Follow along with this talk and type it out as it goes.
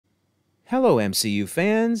Hello, MCU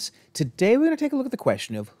fans. Today we're going to take a look at the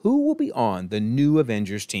question of who will be on the new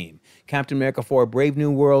Avengers team. Captain America 4 Brave New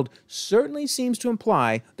World certainly seems to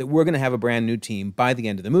imply that we're going to have a brand new team by the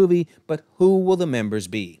end of the movie, but who will the members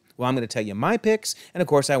be? Well, I'm going to tell you my picks, and of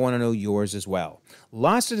course I want to know yours as well.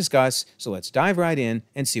 Lots to discuss, so let's dive right in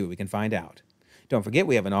and see what we can find out. Don't forget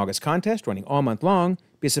we have an August contest running all month long.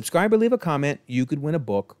 Be a subscriber, leave a comment, you could win a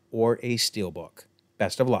book or a steelbook.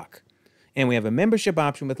 Best of luck. And we have a membership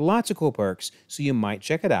option with lots of cool perks, so you might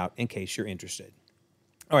check it out in case you're interested.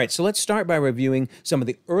 All right, so let's start by reviewing some of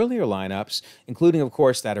the earlier lineups, including, of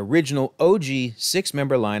course, that original OG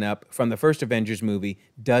 6-member lineup from the first Avengers movie.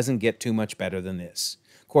 Doesn't get too much better than this.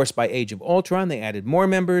 Of course, by Age of Ultron, they added more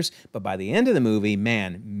members, but by the end of the movie,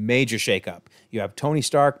 man, major shakeup. You have Tony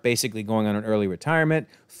Stark basically going on an early retirement,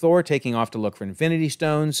 Thor taking off to look for Infinity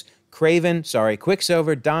Stones,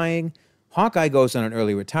 Quicksilver dying, Hawkeye goes on an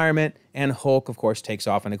early retirement, and Hulk, of course, takes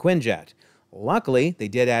off in a Quinjet. Luckily, they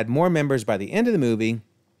did add more members by the end of the movie,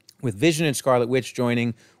 with Vision and Scarlet Witch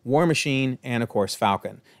joining, War Machine, and, of course,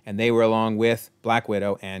 Falcon. And they were along with Black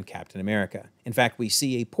Widow and Captain America. In fact, we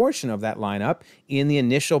see a portion of that lineup in the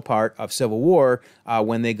initial part of Civil War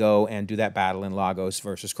when they go and do that battle in Lagos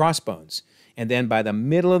versus Crossbones. And then by the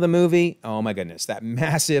middle of the movie, oh my goodness, that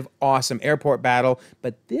massive, awesome airport battle.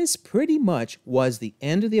 But this pretty much was the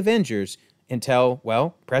end of the Avengers until,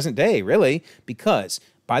 well, present day, really, because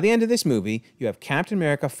by the end of this movie, you have Captain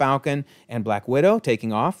America, Falcon, and Black Widow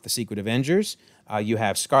taking off, the Secret Avengers. You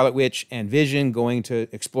have Scarlet Witch and Vision going to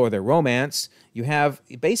explore their romance. You have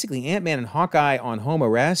basically Ant-Man and Hawkeye on home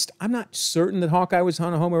arrest. I'm not certain that Hawkeye was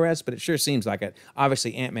on home arrest, but it sure seems like it.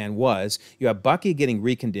 Obviously, Ant-Man was. You have Bucky getting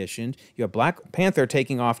reconditioned. You have Black Panther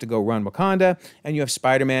taking off to go run Wakanda. And you have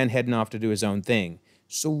Spider-Man heading off to do his own thing.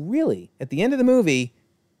 So really, at the end of the movie,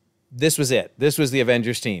 this was it. This was the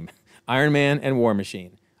Avengers team. Iron Man and War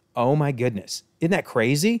Machine. Oh my goodness. Isn't that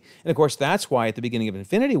crazy? And of course, that's why at the beginning of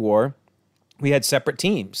Infinity War, we had separate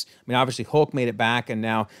teams. I mean, obviously, Hulk made it back, and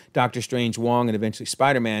now Doctor Strange, Wong, and eventually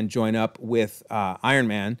Spider-Man join up with Iron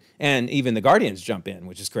Man, and even the Guardians jump in,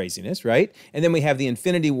 which is craziness, right? And then we have the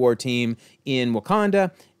Infinity War team in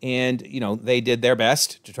Wakanda, and, you know, they did their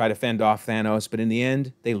best to try to fend off Thanos, but in the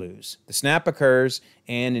end, they lose. The snap occurs,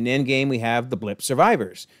 and in Endgame, we have the blip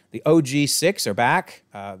survivors. The OG 6 are back.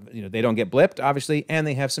 They don't get blipped, obviously, and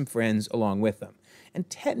they have some friends along with them. And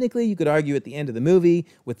technically, you could argue at the end of the movie,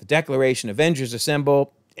 with the declaration, Avengers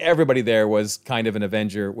Assemble, everybody there was kind of an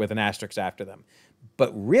Avenger with an asterisk after them.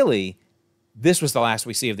 But really, this was the last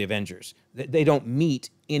we see of the Avengers. They don't meet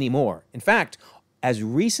anymore. In fact, as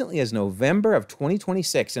recently as November of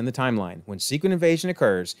 2026 in the timeline, when Secret Invasion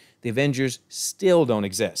occurs, the Avengers still don't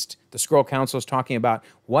exist. The Skrull Council is talking about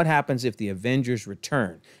what happens if the Avengers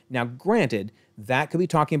return. Now, granted, that could be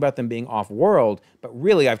talking about them being off-world, but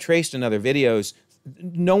really, I've traced in other videos,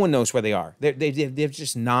 no one knows where they are. They've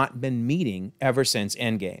just not been meeting ever since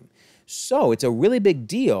Endgame. So it's a really big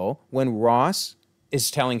deal when Ross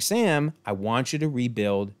is telling Sam, I want you to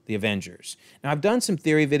rebuild the Avengers. Now, I've done some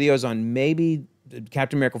theory videos on maybe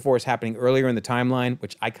Captain America 4 is happening earlier in the timeline,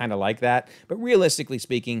 which I kind of like that. But realistically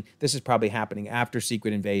speaking, this is probably happening after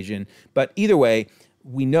Secret Invasion. But either way,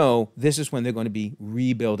 we know this is when they're going to be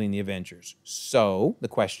rebuilding the Avengers. So the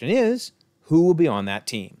question is, who will be on that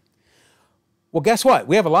team? Well, guess what?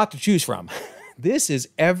 We have a lot to choose from. This is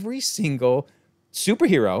every single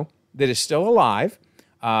superhero that is still alive,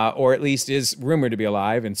 or at least is rumored to be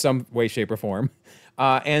alive in some way, shape, or form,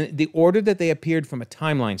 and the order that they appeared from a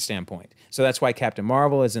timeline standpoint. So that's why Captain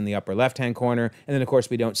Marvel is in the upper left-hand corner, and then, of course,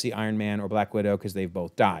 we don't see Iron Man or Black Widow because they've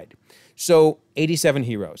both died. So 87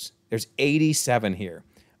 heroes. There's 87 here.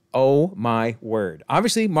 Oh, my word.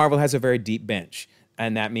 Obviously, Marvel has a very deep bench.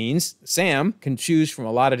 And that means Sam can choose from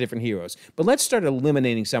a lot of different heroes. But let's start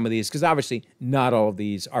eliminating some of these, because obviously not all of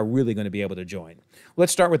these are really going to be able to join.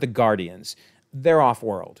 Let's start with the Guardians. They're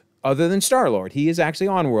off-world. Other than Star-Lord, he is actually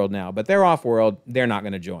on-world now, but they're off-world. They're not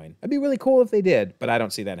going to join. It'd be really cool if they did, but I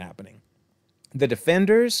don't see that happening. The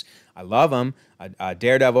Defenders, I love them.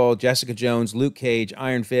 Daredevil, Jessica Jones, Luke Cage,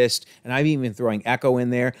 Iron Fist, and I'm even throwing Echo in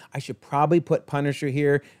there. I should probably put Punisher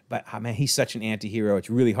here, but man, he's such an anti-hero. It's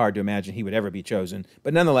really hard to imagine he would ever be chosen.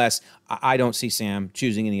 But nonetheless, I don't see Sam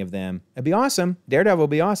choosing any of them. It'd be awesome. Daredevil would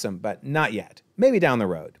be awesome, but not yet. Maybe down the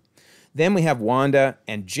road. Then we have Wanda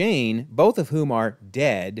and Jane, both of whom are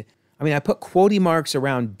dead. I mean, I put quotey marks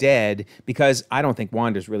around dead because I don't think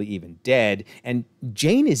Wanda's really even dead. And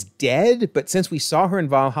Jane is dead, but since we saw her in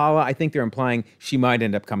Valhalla, I think they're implying she might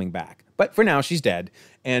end up coming back. But for now, she's dead.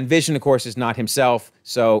 And Vision, of course, is not himself.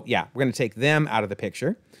 So yeah, we're going to take them out of the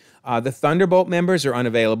picture. The Thunderbolt members are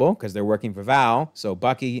unavailable because they're working for Val. So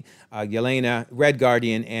Bucky, Yelena, Red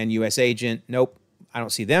Guardian, and U.S. Agent. Nope, I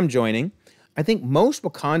don't see them joining. I think most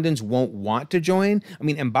Wakandans won't want to join. I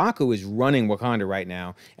mean, M'Baku is running Wakanda right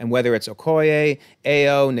now, and whether it's Okoye,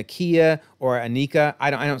 Ao, Nakia, or Anika,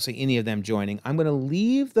 I don't see any of them joining. I'm going to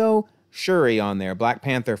leave, though, Shuri on there, Black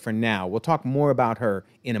Panther, for now. We'll talk more about her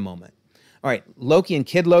in a moment. All right, Loki and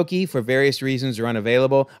Kid Loki, for various reasons, are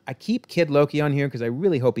unavailable. I keep Kid Loki on here because I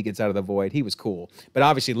really hope he gets out of the void. He was cool. But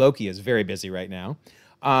obviously, Loki is very busy right now.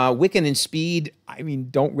 Wiccan and Speed, I mean,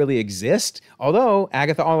 don't really exist. Although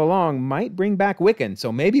Agatha all along might bring back Wiccan,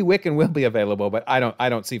 so maybe Wiccan will be available. But I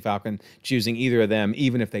don't see Falcon choosing either of them,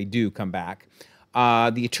 even if they do come back.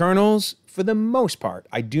 The Eternals, for the most part,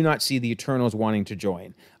 I do not see the Eternals wanting to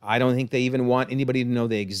join. I don't think they even want anybody to know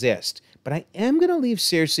they exist. But I am going to leave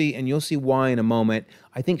Circe, and you'll see why in a moment.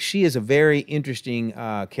 I think she is a very interesting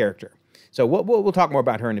character. So we'll talk more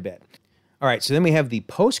about her in a bit. All right, so then we have the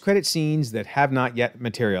post-credit scenes that have not yet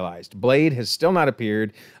materialized. Blade has still not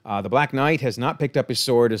appeared. The Black Knight has not picked up his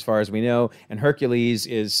sword, as far as we know, and Hercules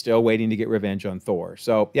is still waiting to get revenge on Thor.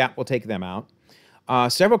 So, yeah, we'll take them out.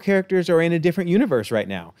 Several characters are in a different universe right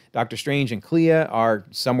now. Doctor Strange and Clea are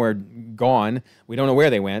somewhere gone. We don't know where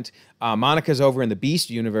they went. Monica's over in the Beast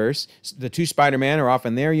universe. The two Spider-Man are off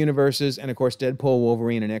in their universes. And, of course, Deadpool,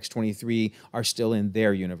 Wolverine, and X-23 are still in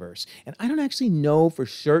their universe. And I don't actually know for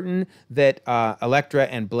certain that Elektra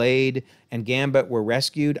and Blade and Gambit were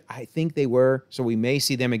rescued. I think they were, so we may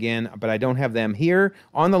see them again. But I don't have them here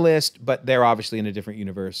on the list, but they're obviously in a different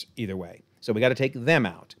universe either way. So we got to take them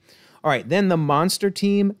out. All right, then the monster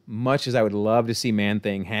team, much as I would love to see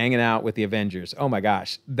Man-Thing hanging out with the Avengers. Oh my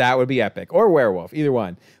gosh, that would be epic. Or Werewolf, either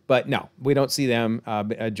one. But no, we don't see them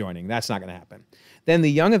joining. That's not going to happen. Then the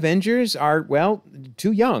Young Avengers are, well,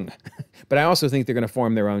 too young. But I also think they're going to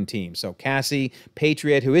form their own team. So Cassie,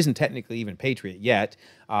 Patriot, who isn't technically even Patriot yet,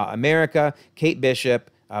 America, Kate Bishop,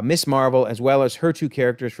 Miss Marvel, as well as her two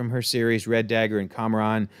characters from her series, Red Dagger and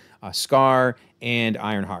Kamran, Scar, and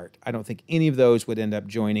Ironheart. I don't think any of those would end up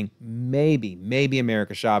joining. Maybe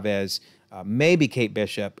America Chavez, maybe Kate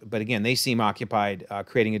Bishop. But again, they seem occupied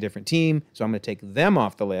creating a different team, so I'm going to take them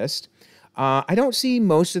off the list. I don't see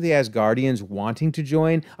most of the Asgardians wanting to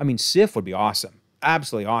join. I mean, Sif would be awesome.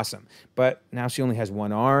 Absolutely awesome. But now she only has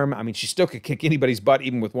one arm. I mean, she still could kick anybody's butt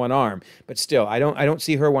even with one arm. But still, I don't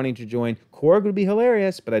see her wanting to join. Korg would be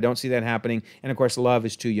hilarious, but I don't see that happening. And of course, Love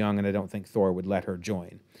is too young, and I don't think Thor would let her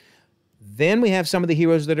join. Then we have some of the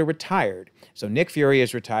heroes that are retired. So Nick Fury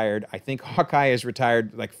is retired. I think Hawkeye is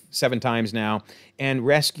retired like 7 times now. And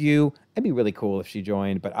Rescue, it'd be really cool if she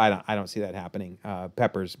joined, but I don't see that happening.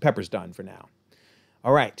 Pepper's done for now.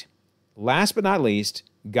 All right. Last but not least,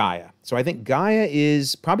 Gaia. So I think Gaia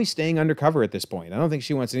is probably staying undercover at this point. I don't think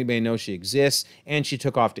she wants anybody to know she exists, and she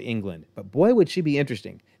took off to England. But boy, would she be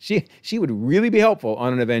interesting. She would really be helpful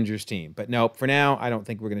on an Avengers team. But no, for now, I don't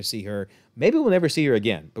think we're going to see her. Maybe we'll never see her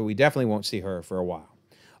again, but we definitely won't see her for a while.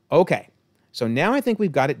 Okay, so now I think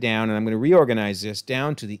we've got it down, and I'm going to reorganize this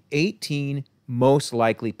down to the 18 most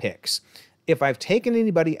likely picks. If I've taken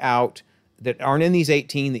anybody out that aren't in these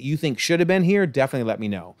 18 that you think should have been here, definitely let me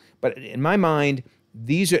know. But in my mind,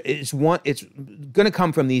 it's going to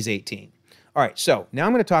come from these 18. All right, so now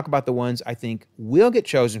I'm going to talk about the ones I think will get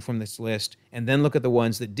chosen from this list, and then look at the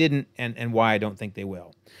ones that didn't and why I don't think they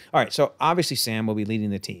will. All right, so obviously Sam will be leading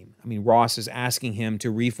the team. I mean, Ross is asking him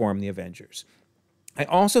to reform the Avengers. I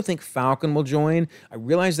also think Falcon will join. I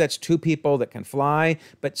realize that's 2 people that can fly,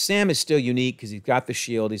 but Sam is still unique because he's got the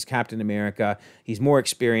shield. He's Captain America. He's more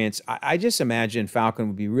experienced. I just imagine Falcon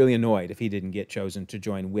would be really annoyed if he didn't get chosen to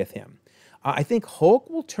join with him. I think Hulk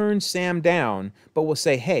will turn Sam down, but will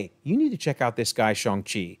say, hey, you need to check out this guy,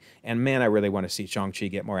 Shang-Chi. And man, I really want to see Shang-Chi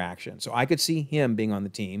get more action. So I could see him being on the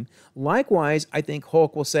team. Likewise, I think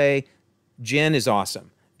Hulk will say, Jen is awesome.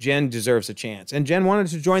 Jen deserves a chance. And Jen wanted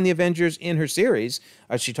to join the Avengers in her series.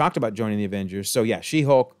 She talked about joining the Avengers. So yeah,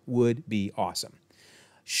 She-Hulk would be awesome.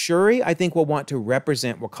 Shuri, I think, will want to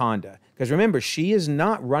represent Wakanda. Because remember, she is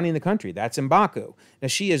not running the country. That's M'Baku. Now,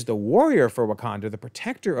 she is the warrior for Wakanda, the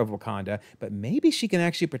protector of Wakanda, but maybe she can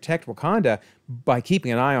actually protect Wakanda by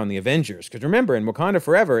keeping an eye on the Avengers. Because remember, in Wakanda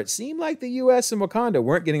Forever, it seemed like the U.S. and Wakanda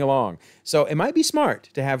weren't getting along. So it might be smart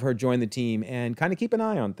to have her join the team and kind of keep an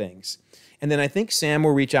eye on things. And then I think Sam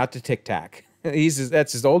will reach out to Tic Tac.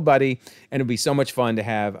 That's his old buddy, and it'll be so much fun to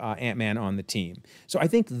have Ant-Man on the team. So I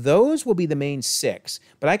think those will be the main 6,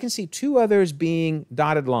 but I can see 2 others being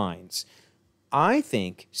dotted lines. I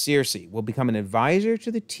think Circe will become an advisor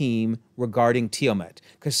to the team regarding Tiamat,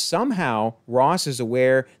 because somehow Ross is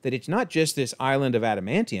aware that it's not just this island of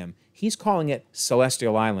adamantium. He's calling it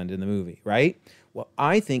Celestial Island in the movie, right? Well,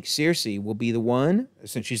 I think Circe will be the one,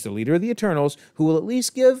 since she's the leader of the Eternals, who will at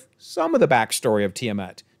least give some of the backstory of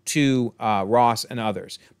Tiamat to Ross and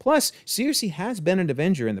others. Plus, Circe has been an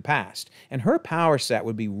Avenger in the past, and her power set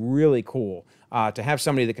would be really cool to have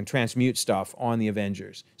somebody that can transmute stuff on the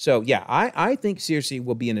Avengers. So, yeah, I think Circe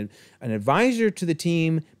will be an advisor to the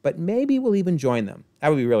team, but maybe will even join them. That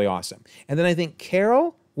would be really awesome. And then I think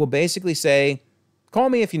Carol will basically say, call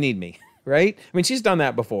me if you need me. Right? I mean, she's done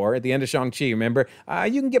that before at the end of Shang-Chi, remember?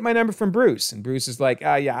 You can get my number from Bruce. And Bruce is like,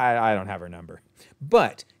 yeah, I don't have her number.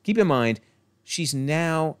 But keep in mind, she's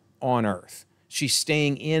now on Earth. She's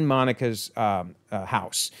staying in Monica's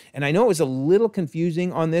house. And I know it was a little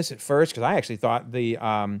confusing on this at first because I actually thought the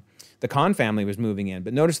Khan family was moving in.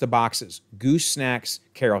 But notice the boxes, Goose Snacks,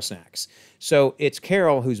 Carol Snacks. So it's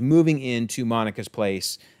Carol who's moving into Monica's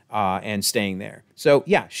place and staying there. So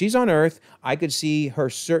yeah, she's on Earth. I could see her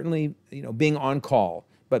certainly, being on call,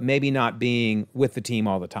 but maybe not being with the team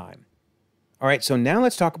all the time. All right, so now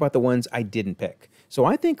let's talk about the ones I didn't pick. So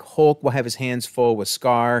I think Hulk will have his hands full with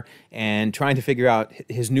Scar and trying to figure out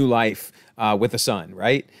his new life with the sun,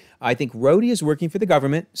 right? I think Rhodey is working for the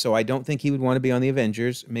government, so I don't think he would want to be on the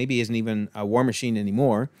Avengers. Maybe he isn't even a War Machine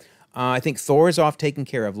anymore. I think Thor is off taking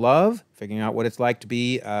care of Love, figuring out what it's like to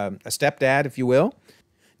be a stepdad, if you will.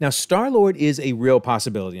 Now, Star-Lord is a real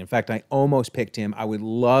possibility. In fact, I almost picked him. I would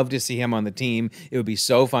love to see him on the team. It would be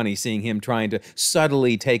so funny seeing him trying to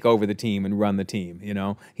subtly take over the team and run the team,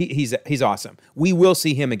 He's awesome. We will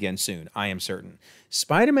see him again soon, I am certain.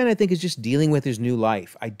 Spider-Man, I think, is just dealing with his new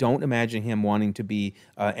life. I don't imagine him wanting to be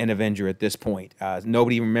an Avenger at this point.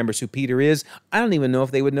 Nobody even remembers who Peter is. I don't even know if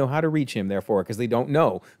they would know how to reach him, therefore, because they don't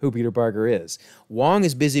know who Peter Parker is. Wong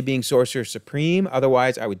is busy being Sorcerer Supreme.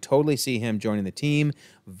 Otherwise, I would totally see him joining the team.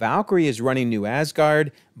 Valkyrie is running New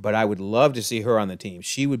Asgard, but I would love to see her on the team.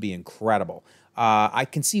 She would be incredible. I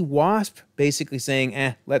can see Wasp basically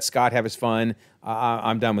saying, let Scott have his fun.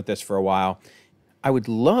 I'm done with this for a while. I would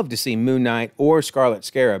love to see Moon Knight or Scarlet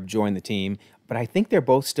Scarab join the team, but I think they're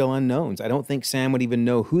both still unknowns. I don't think Sam would even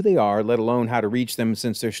know who they are, let alone how to reach them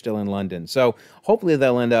since they're still in London. So hopefully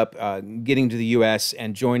they'll end up getting to the U.S.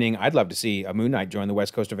 and joining. I'd love to see a Moon Knight join the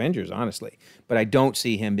West Coast Avengers, honestly, but I don't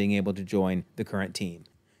see him being able to join the current team.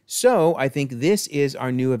 So I think this is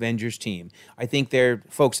our new Avengers team. I think they're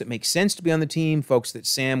folks that make sense to be on the team, folks that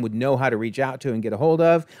Sam would know how to reach out to and get a hold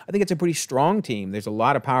of. I think it's a pretty strong team. There's a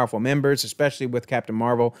lot of powerful members, especially with Captain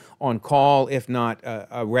Marvel on call, if not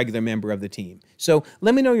a regular member of the team. So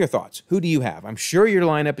let me know your thoughts. Who do you have? I'm sure your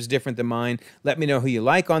lineup is different than mine. Let me know who you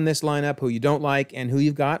like on this lineup, who you don't like, and who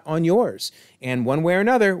you've got on yours. And one way or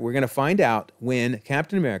another, we're going to find out when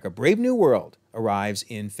Captain America: Brave New World arrives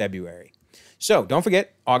in February. So don't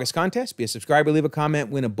forget, August contest, be a subscriber, leave a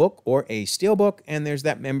comment, win a book or a steelbook, and there's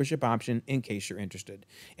that membership option in case you're interested.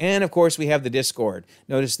 And of course, we have the Discord.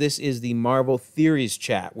 Notice this is the Marvel Theories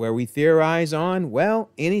chat where we theorize on,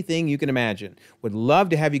 well, anything you can imagine. Would love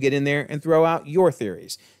to have you get in there and throw out your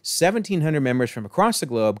theories. 1,700 members from across the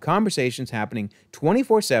globe, conversations happening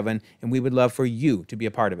 24/7, and we would love for you to be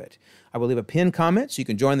a part of it. I will leave a pinned comment so you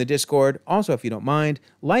can join the Discord. Also, if you don't mind,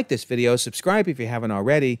 like this video, subscribe if you haven't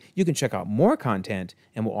already. You can check out more content,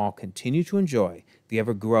 and we'll all continue to enjoy the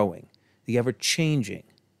ever-growing, the ever-changing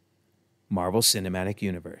Marvel Cinematic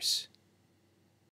Universe.